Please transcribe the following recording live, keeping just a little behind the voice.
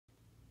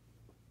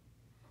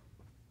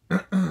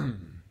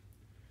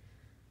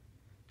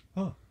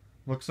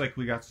Looks like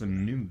we got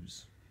some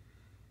news.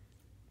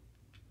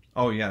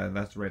 Oh yeah,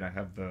 that's right, I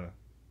have the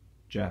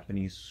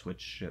Japanese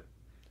Switch ship.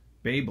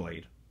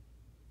 Beyblade.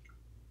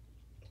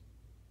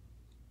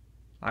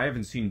 I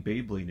haven't seen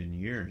Beyblade in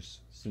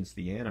years, since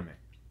the anime.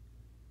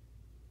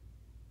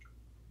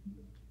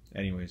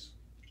 Anyways,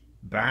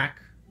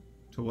 back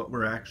to what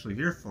we're actually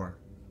here for.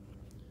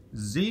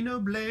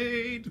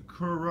 Xenoblade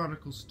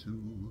Chronicles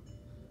 2.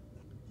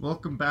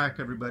 Welcome back,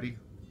 everybody.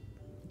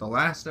 The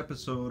last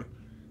episode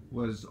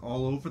was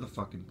all over the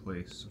fucking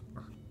place.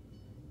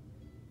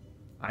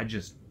 I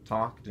just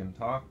talked and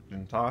talked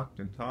and talked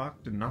and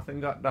talked and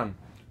nothing got done.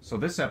 So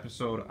this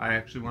episode, I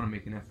actually want to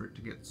make an effort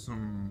to get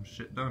some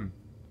shit done.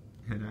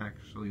 And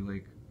actually,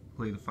 like,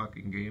 play the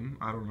fucking game.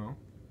 I don't know.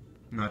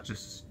 Not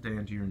just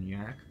stand here and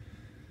yak.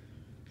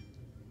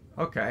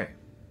 Okay.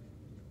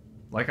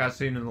 Like I was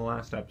saying in the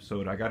last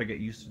episode, I gotta get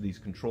used to these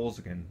controls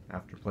again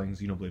after playing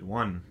Xenoblade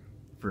 1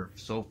 for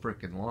so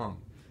frickin'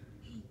 long.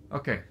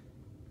 Okay.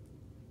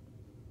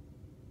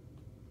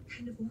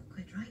 Kind of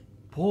awkward, right?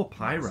 Poor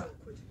Pyra.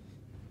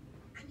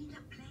 I mean,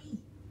 that play.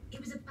 It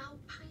was about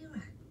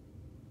Pyra.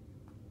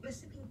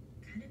 Must have been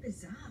kind of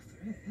bizarre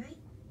for her, right?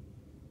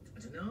 I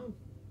don't know.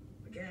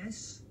 I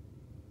guess.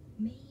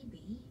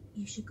 Maybe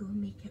you should go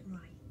and make it right.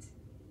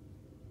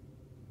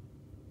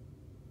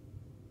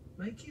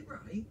 Make it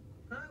right?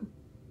 How?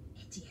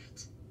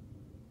 Idiot.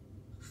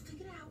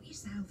 Figure it out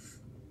yourself.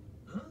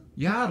 Huh?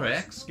 Yeah,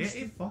 Rex, get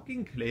a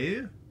fucking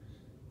clue.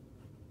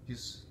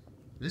 Just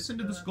listen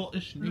to the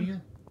Scottish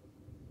near.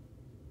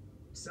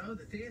 So,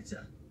 the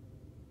theatre.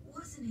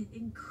 Wasn't it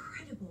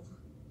incredible?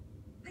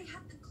 They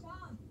had the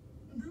cloth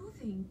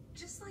moving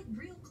just like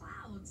real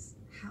clouds.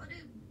 How do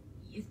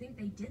you think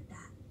they did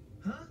that?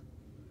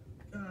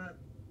 Huh?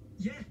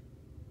 Yeah.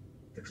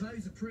 The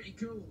clothes are pretty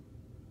cool.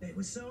 They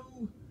were so...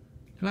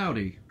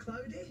 Cloudy.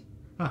 cloudy.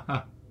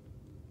 Haha.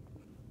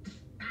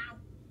 Ow.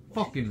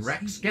 Fucking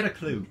Rex, get a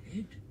clue.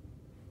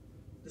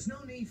 There's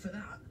no need for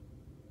that.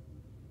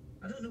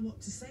 I don't know what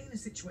to say in a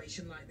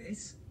situation like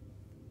this.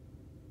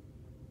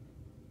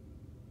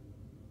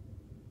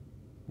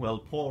 Well,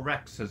 poor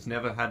Rex has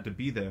never had to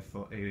be there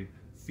for a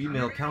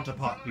female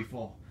counterpart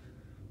before.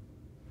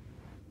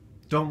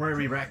 Don't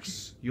worry,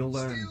 Rex. You'll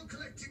learn. Still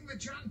collecting the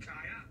junk,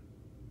 are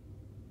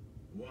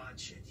ya?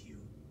 Watch it, you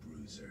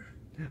bruiser.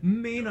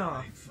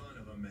 Mina. Make fun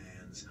of a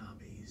man's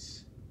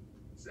hobbies.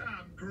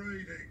 Some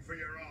greeting for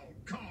your old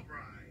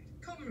comrade.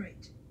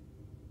 Comrade.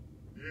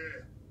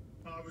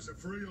 Yeah, I was a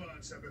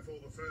freelancer before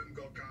the firm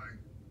got going.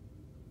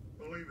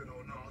 Believe it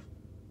or not,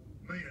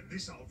 me and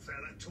this old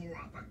fella tore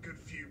up a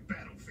good few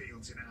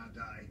battlefields in our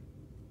day.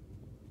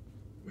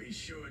 We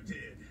sure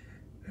did.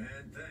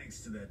 And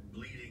thanks to that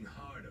bleeding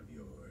heart of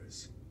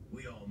yours,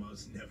 we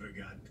almost never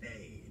got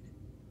paid.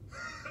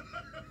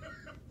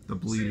 The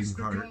bleeding Says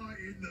the heart. guy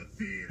in the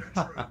theatre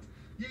troupe.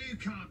 You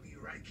can't be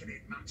raking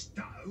in much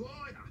dough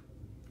either.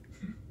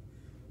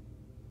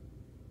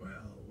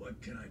 Well,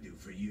 what can I do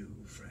for you,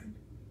 friend?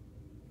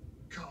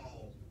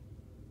 Cole,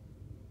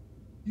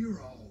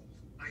 you're old,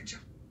 ain't you?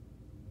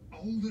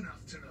 Old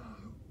enough to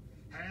know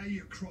how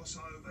you cross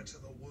over to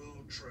the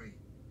World Tree.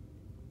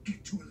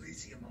 Get to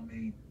Elysium, I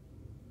mean.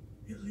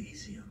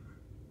 Elysium?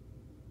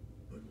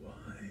 But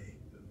why?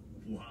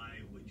 Why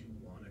would you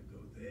want to go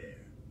there?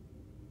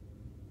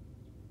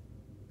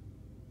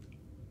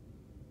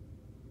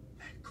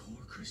 That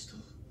core crystal.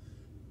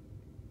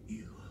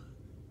 You're...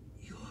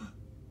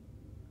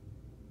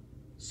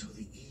 So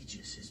the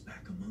Aegis is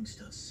back amongst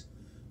us.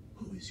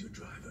 Who is your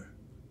driver?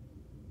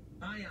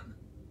 I am.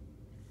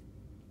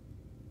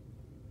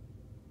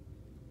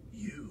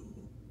 You?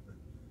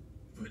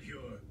 But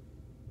you're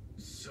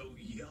so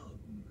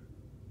young.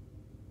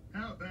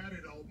 How about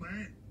it, old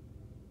man?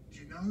 Do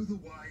you know the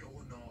way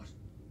or not?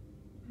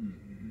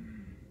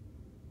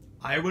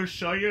 I will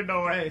show you the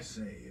way.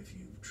 Say, if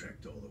you've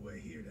trekked all the way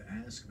here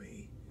to ask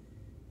me,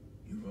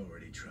 you've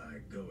already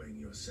tried going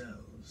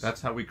yourselves.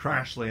 That's how we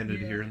crash landed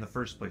Yeah. here in the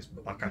first place,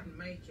 But we Bucka. couldn't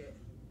make it.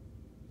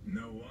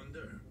 No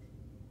wonder.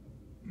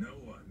 No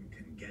one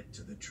can get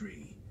to the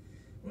tree.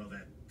 Well,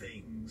 that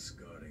thing's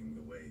guarding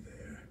the way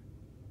there.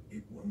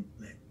 It won't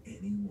let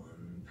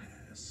anyone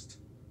past.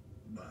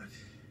 But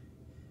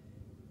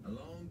a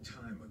long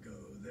time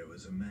ago, there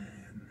was a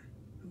man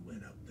who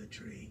went up the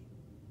tree.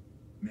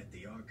 Met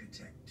the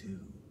architect, too.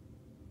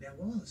 There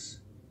was.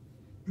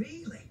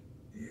 Really?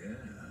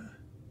 Yeah.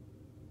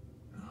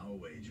 I'll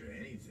wager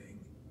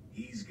anything.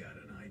 He's got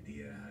an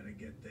idea how to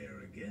get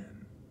there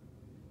again.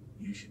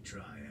 You should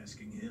try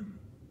asking him.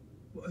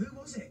 Well, who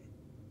was it?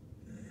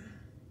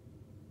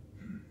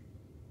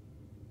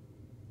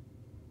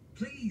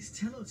 Please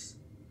tell us.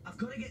 I've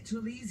got to get to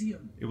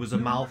Elysium. It was No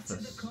matter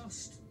Amalthus. the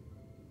cost.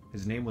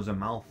 His name was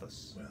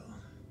Amalthus. Well,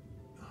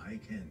 I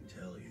can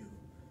tell you.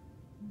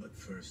 But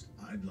first,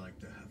 I'd like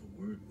to have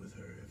a word with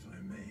her, if I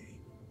may.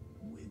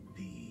 With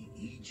the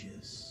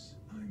Aegis,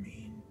 I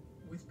mean.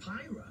 With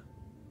Pyra?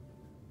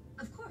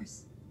 Of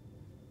course.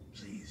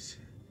 Please,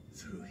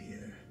 through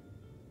here.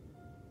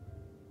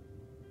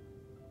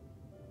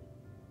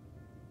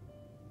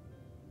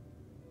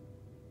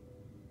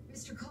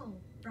 Mr. Cole,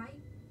 right?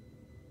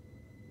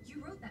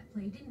 You wrote that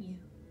play, didn't you?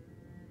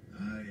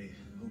 I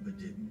hope it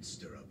didn't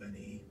stir up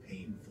any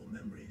painful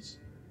memories.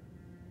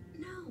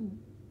 No.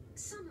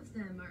 Some of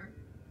them are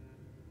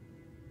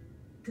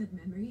good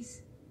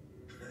memories.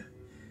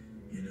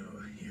 You know,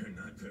 you're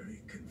not very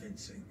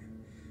convincing.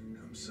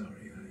 I'm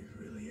sorry, I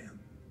really am.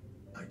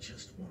 I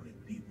just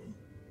wanted people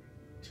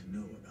to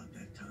know about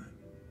that time.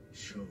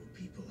 Show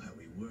people how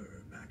we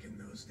were back in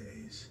those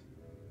days.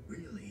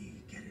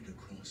 Really get it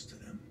across to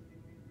them.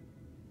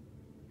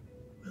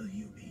 Will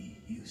you be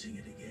using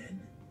it again?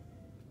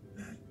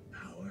 That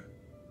power?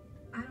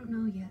 I don't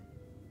know yet.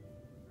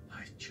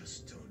 I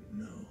just don't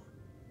know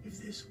if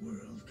this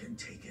world can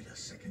take it a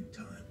second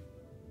time.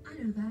 I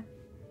know that.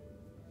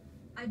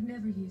 I'd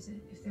never use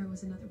it if there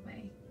was another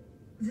way.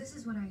 This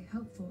is what I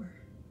hope for.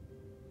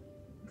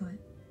 But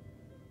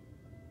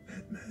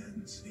That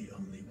man's the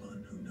only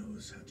one who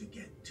knows how to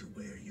get to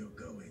where you're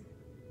going.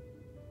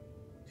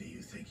 Do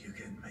you think you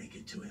can make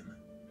it to him?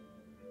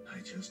 I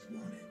just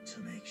wanted to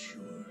make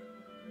sure.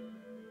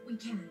 we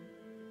can.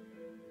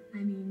 I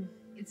mean,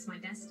 it's my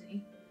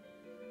destiny.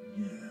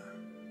 Yeah.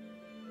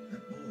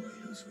 That boy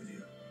who's with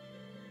you.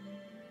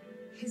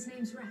 His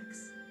name's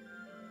Rex.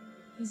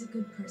 He's a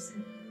good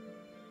person,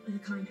 with a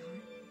kind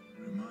heart.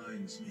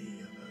 Reminds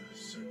me of a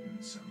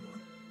certain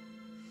someone.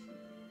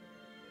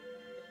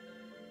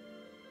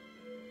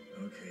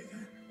 Okay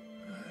then,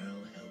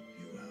 I'll help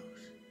you out.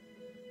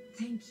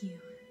 Thank you,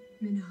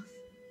 Minoth.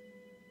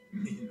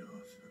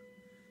 Minoth.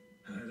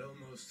 I'd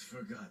almost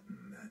forgotten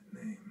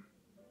that name.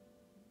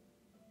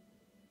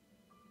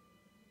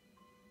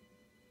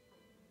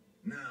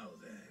 Now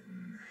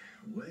then,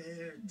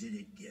 where did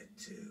it get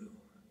to?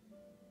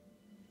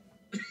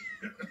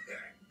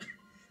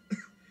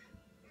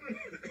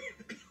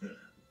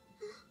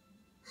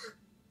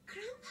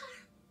 Grandpa?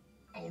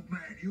 Old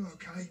man, you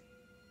okay?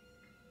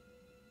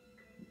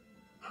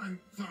 I'm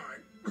fine.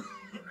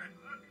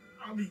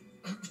 I'll be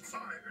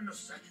fine in a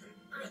second.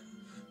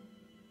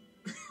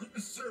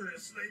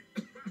 Seriously,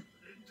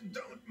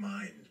 don't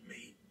mind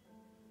me.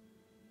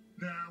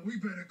 Now, we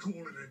better call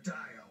it a day,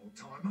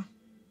 old-timer.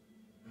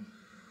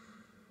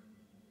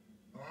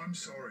 I'm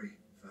sorry,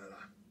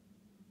 fella.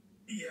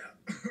 Yeah,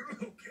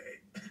 okay.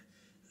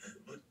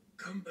 But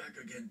come back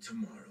again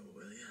tomorrow,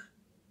 will you?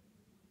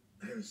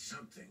 There's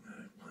something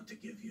I want to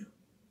give you.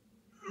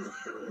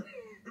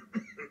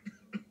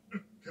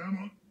 Come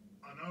on,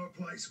 I know a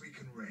place we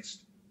can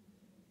rest.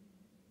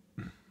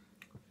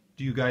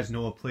 Do you guys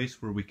know a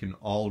place where we can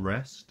all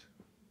rest?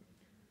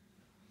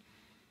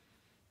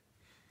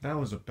 That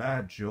was a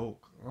bad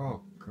joke.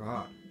 Oh,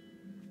 God.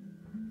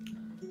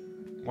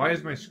 Why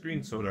is my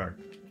screen so dark?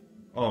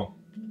 Oh.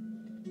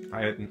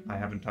 I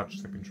haven't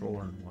touched the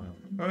controller in a while.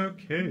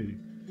 Okay.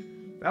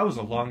 That was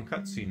a long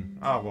cutscene.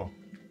 Ah, well.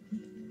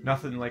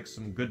 Nothing like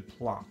some good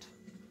plot.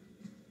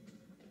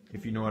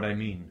 If you know what I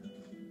mean.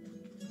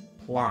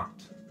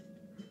 Plot.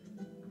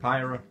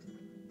 Pyra,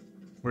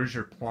 where's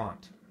your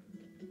plot?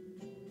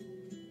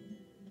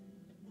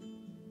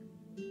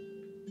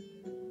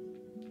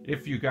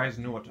 If you guys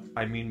know what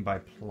I mean by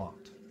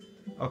plot.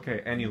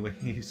 Okay,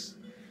 anyways.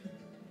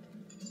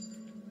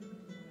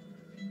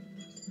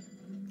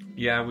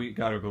 Yeah, we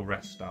gotta go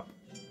rest up.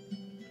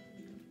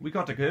 We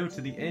got to go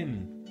to the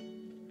inn.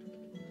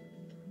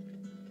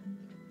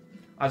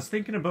 I was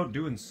thinking about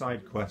doing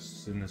side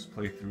quests in this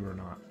playthrough or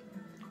not.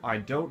 I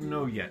don't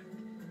know yet.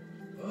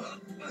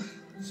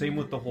 Same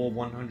with the whole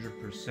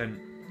 100%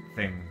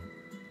 thing.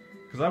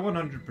 Because I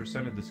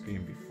 100%ed this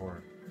game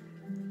before.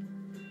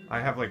 I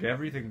have like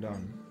everything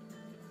done.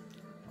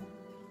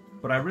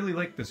 But I really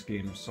like this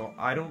game, so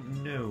I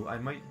don't know. I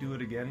might do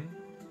it again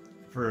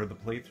for the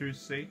playthrough's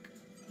sake.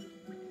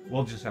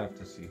 We'll just have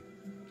to see.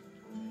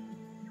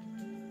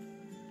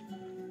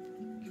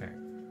 Okay.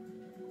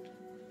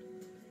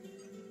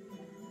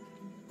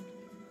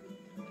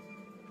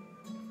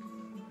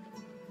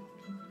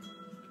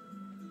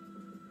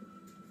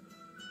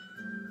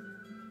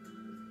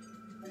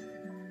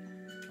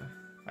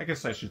 I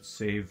guess I should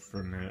save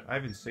for a minute. I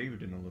haven't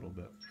saved in a little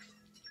bit.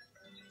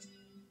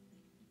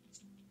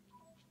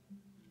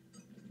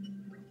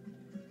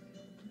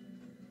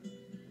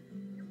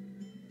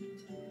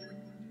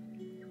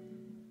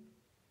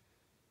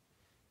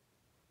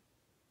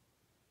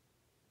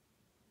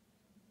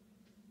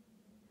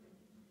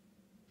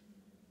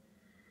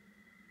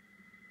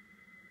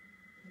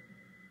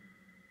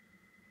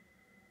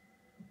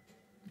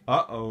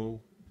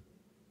 Uh-oh.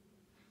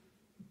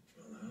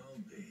 Well,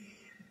 I'll be.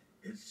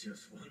 It's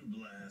just one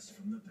blast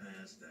from the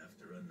past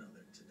after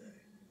another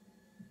today.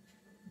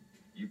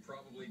 You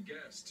probably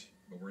guessed,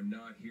 but we're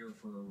not here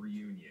for a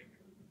reunion.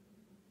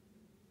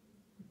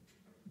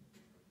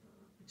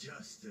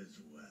 Just as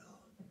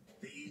well.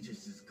 The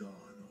Aegis is gone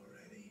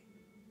already.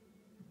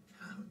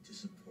 How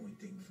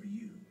disappointing for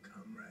you,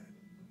 comrade.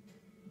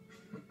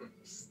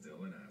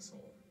 Still an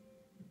asshole.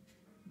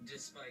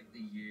 Despite the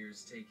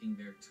years taking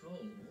their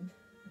toll,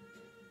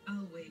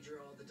 I'll wager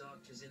all the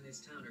doctors in this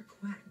town are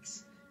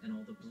quacks, and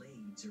all the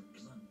blades are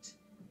blunt.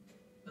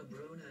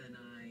 Abrona and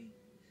I,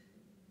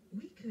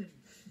 we could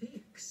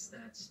fix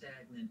that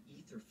stagnant an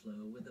ether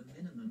flow with a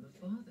minimum of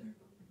bother.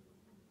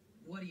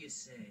 What do you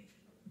say?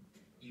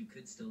 You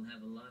could still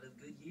have a lot of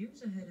good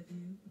years ahead of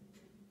you.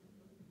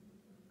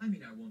 I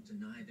mean, I won't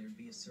deny there'd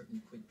be a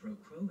certain quid pro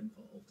quo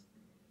involved.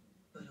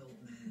 But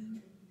old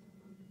man,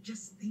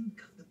 just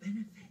think of the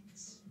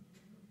benefits.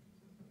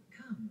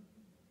 Come.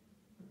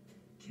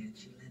 Can't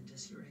you lend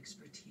us your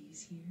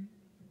expertise here?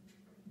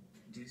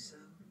 Do so,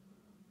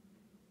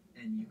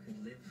 and you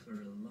could live for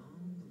a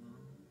long,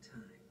 long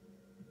time.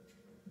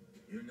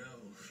 You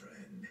know,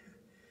 friend,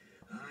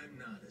 I'm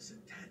not as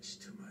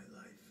attached to my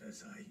life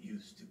as I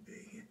used to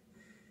be.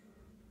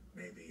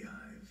 Maybe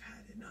I've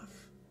had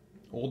enough.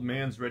 Old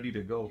man's ready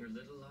to go. Your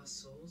little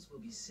lost souls will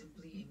be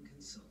simply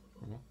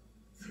inconsolable.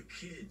 The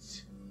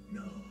kids,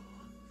 no,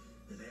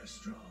 they're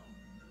strong.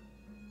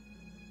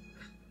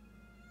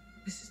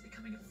 This is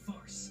becoming a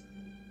farce.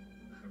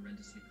 A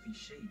horrendously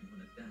cliched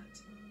one at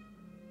that.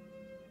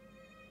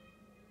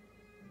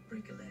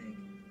 Break a leg.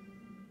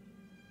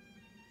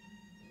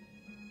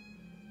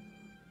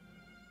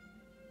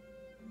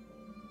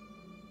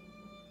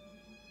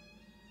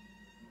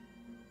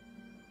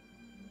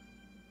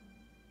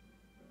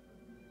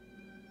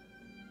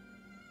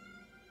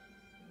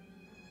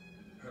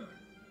 Huh.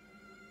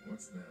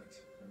 What's that?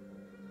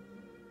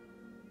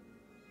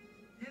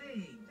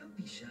 Hey, don't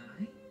be shy.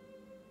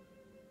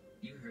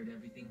 You heard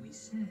everything we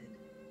said,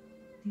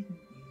 didn't you?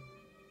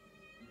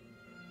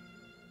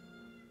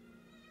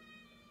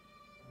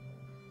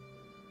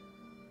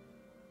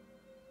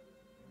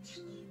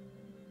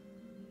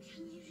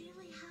 Can you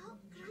really help,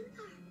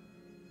 Grandpa?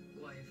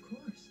 Why, of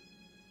course.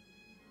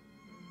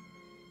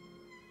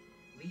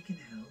 We can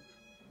help.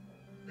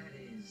 That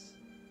is,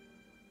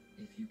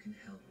 if you can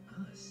help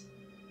us.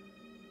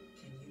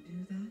 Can you do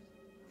that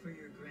for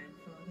your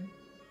grandfather?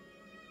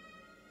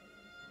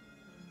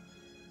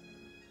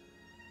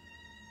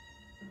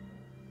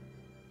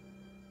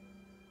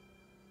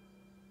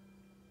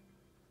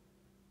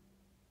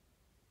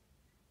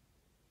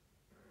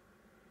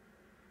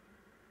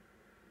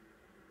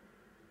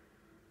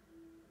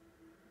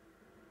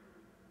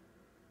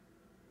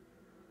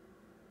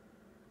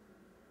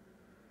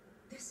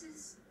 This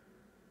is...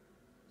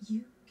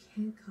 You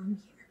can't come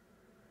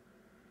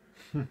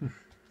here.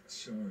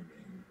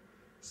 Charming.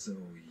 So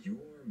you're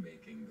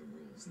making the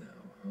rules now,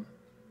 huh?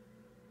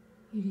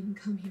 You didn't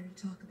come here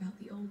to talk about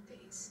the old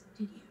days,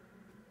 did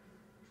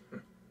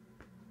you?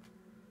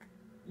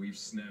 We've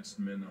snatched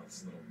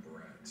Menoth's little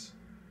brat.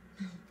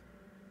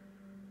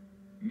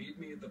 Meet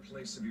me at the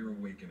place of your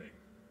awakening.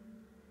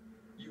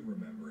 You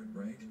remember it,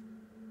 right?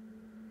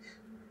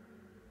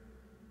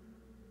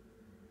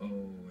 Oh,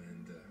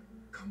 and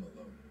come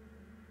alone.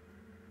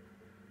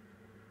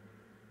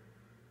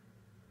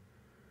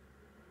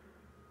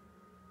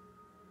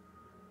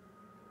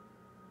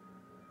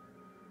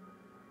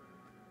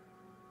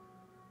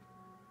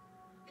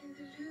 In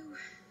the loo,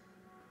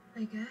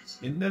 I guess.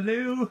 In the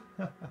loo!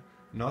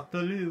 Not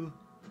the loo.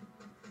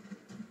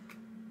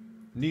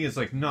 Nia's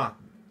like, not.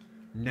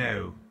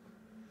 No.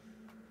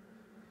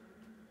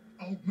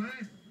 Old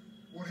man,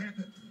 what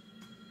happened?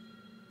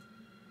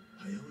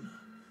 Iona,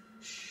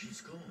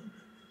 she's gone.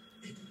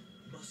 It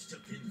must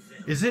have been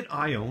them. Is it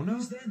Iona?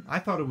 Who's them? I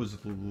thought it was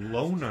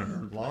Lona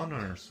or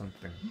Lana or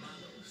something.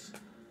 Malos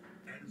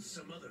and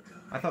some other guy.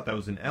 I thought that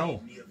was an L,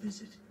 Paid me a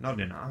visit. not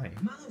an I.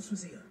 Malos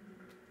was here.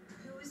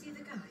 Who was the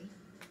other guy?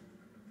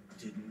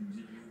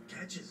 Didn't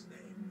catch his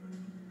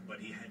name, but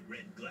he had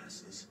red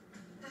glasses.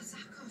 That's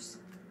Akhos.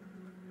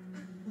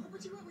 But what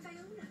would you want with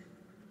Iona?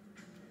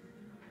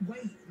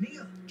 Wait,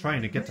 Nia.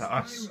 Trying to get to Where's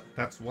us. Ira?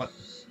 That's what.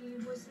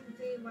 She wasn't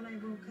there when I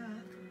woke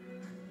up.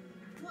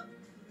 What?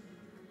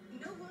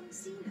 No one's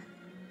seen her.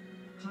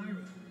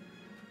 Pyra.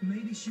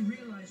 Maybe she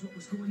realized what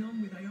was going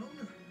on with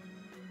Iona.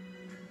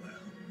 Well,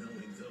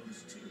 knowing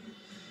those two,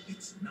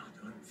 it's not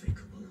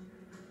unthinkable.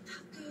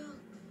 That girl,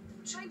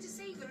 trying to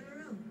save her on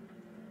her own.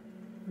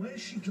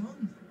 Where's she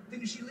gone?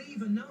 Didn't she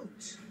leave a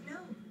note? No,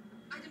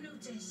 I don't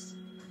notice.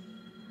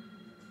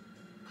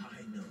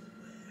 I know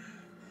where.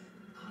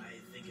 I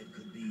think it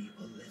could be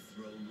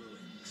Olethro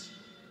ruins.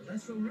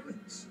 Olethro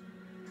ruins.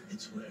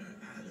 It's where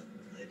Adam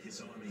led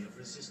his army of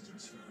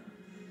resistance from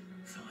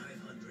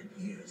 500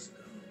 years ago.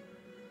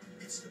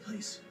 It's the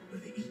place where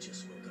the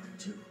Aegis woke up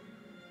to.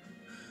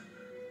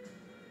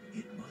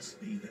 It must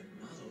be that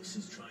Malos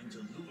is trying to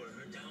lure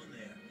her down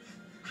there.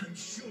 I'm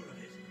sure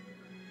of it.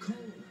 Cole,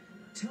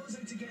 tell us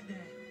how to get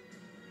there.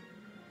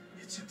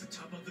 It's at the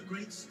top of the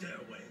Great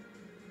Stairway.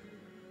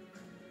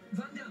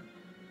 Van Damme.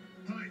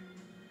 Hey,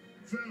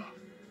 fella,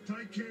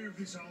 take care of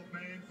this old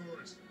man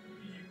for us.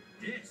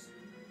 Yes.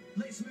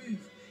 Let's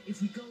move.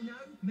 If we go now,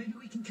 maybe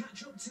we can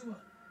catch up to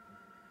her.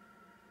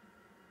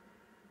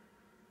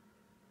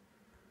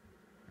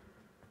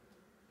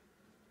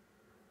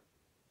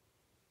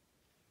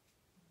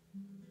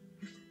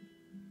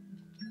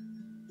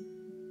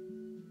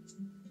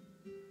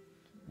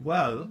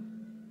 Well,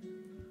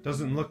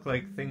 doesn't look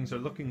like things are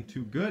looking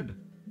too good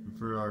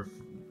for our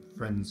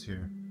friends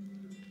here.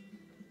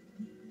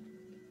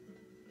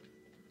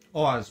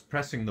 Oh, I was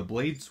pressing the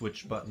blade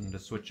switch button to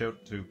switch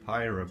out to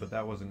Pyra, but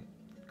that wasn't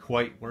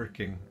quite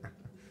working.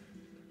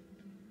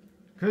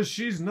 Because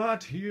she's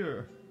not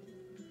here.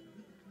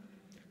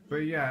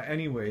 But yeah,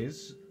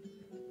 anyways,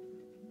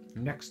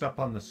 next up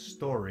on the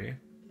story,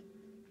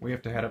 we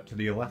have to head up to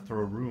the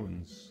Elethro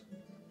ruins,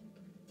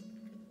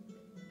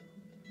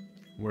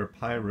 where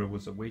Pyra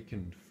was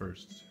awakened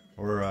first.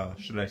 Or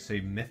should I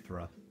say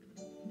Mithra.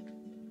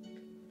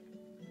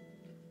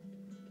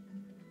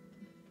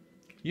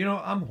 You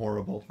know, I'm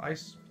horrible.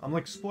 I'm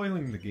like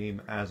spoiling the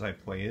game as I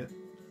play it,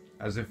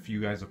 as if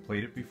you guys have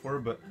played it before,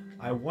 but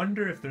I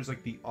wonder if there's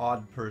like the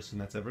odd person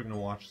that's ever going to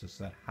watch this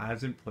that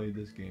hasn't played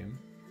this game,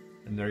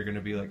 and they're going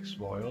to be like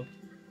spoiled.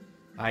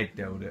 I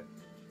doubt it.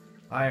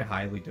 I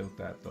highly doubt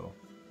that though.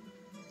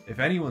 If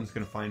anyone's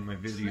going to find my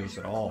videos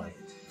at all,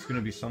 it's going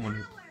to be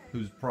someone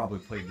who's probably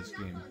played this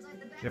game.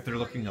 If they're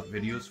looking up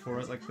videos for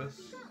it like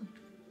this.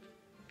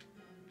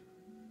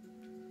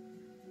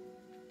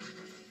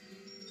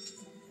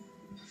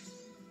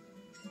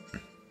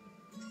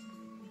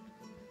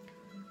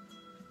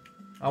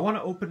 I want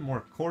to open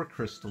more core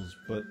crystals,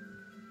 but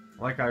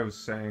like I was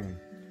saying,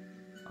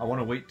 I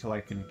want to wait till I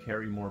can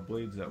carry more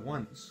blades at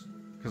once.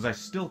 Because I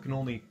still can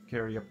only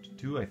carry up to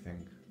 2, I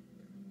think.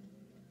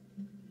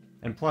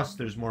 And plus,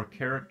 there's more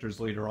characters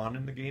later on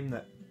in the game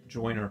that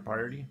join our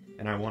party,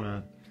 and I want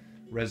to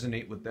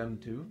resonate with them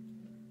too.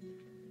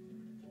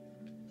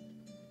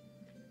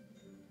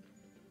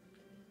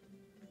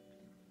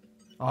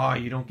 Ah,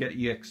 you don't get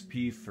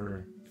EXP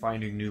for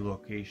finding new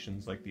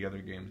locations like the other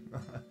game.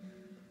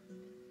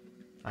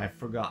 I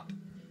forgot.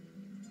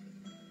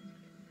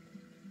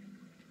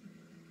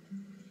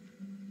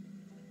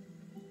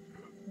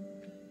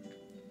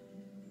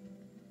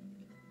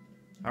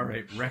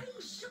 Alright,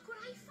 Rex. Look what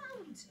I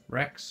found.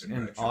 Rex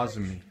and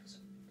Ozumi.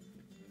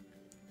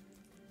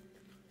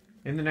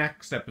 In the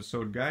next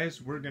episode,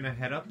 guys, we're gonna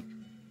head up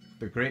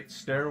the Great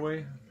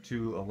Stairway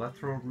to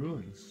Elethro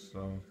Ruins.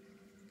 So,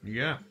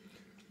 yeah.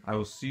 I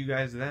will see you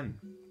guys then.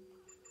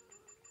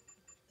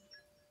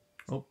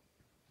 Oh,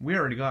 we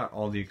already got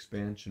all the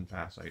expansion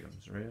pass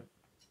items, right?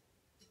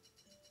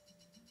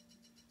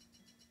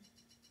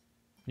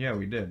 Yeah,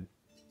 we did.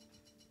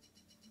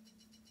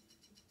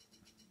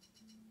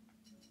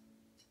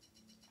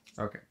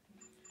 Okay.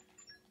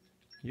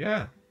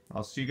 Yeah,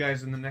 I'll see you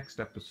guys in the next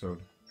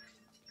episode.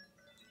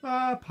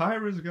 Ah,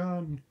 Pyra's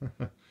gone.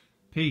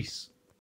 Peace.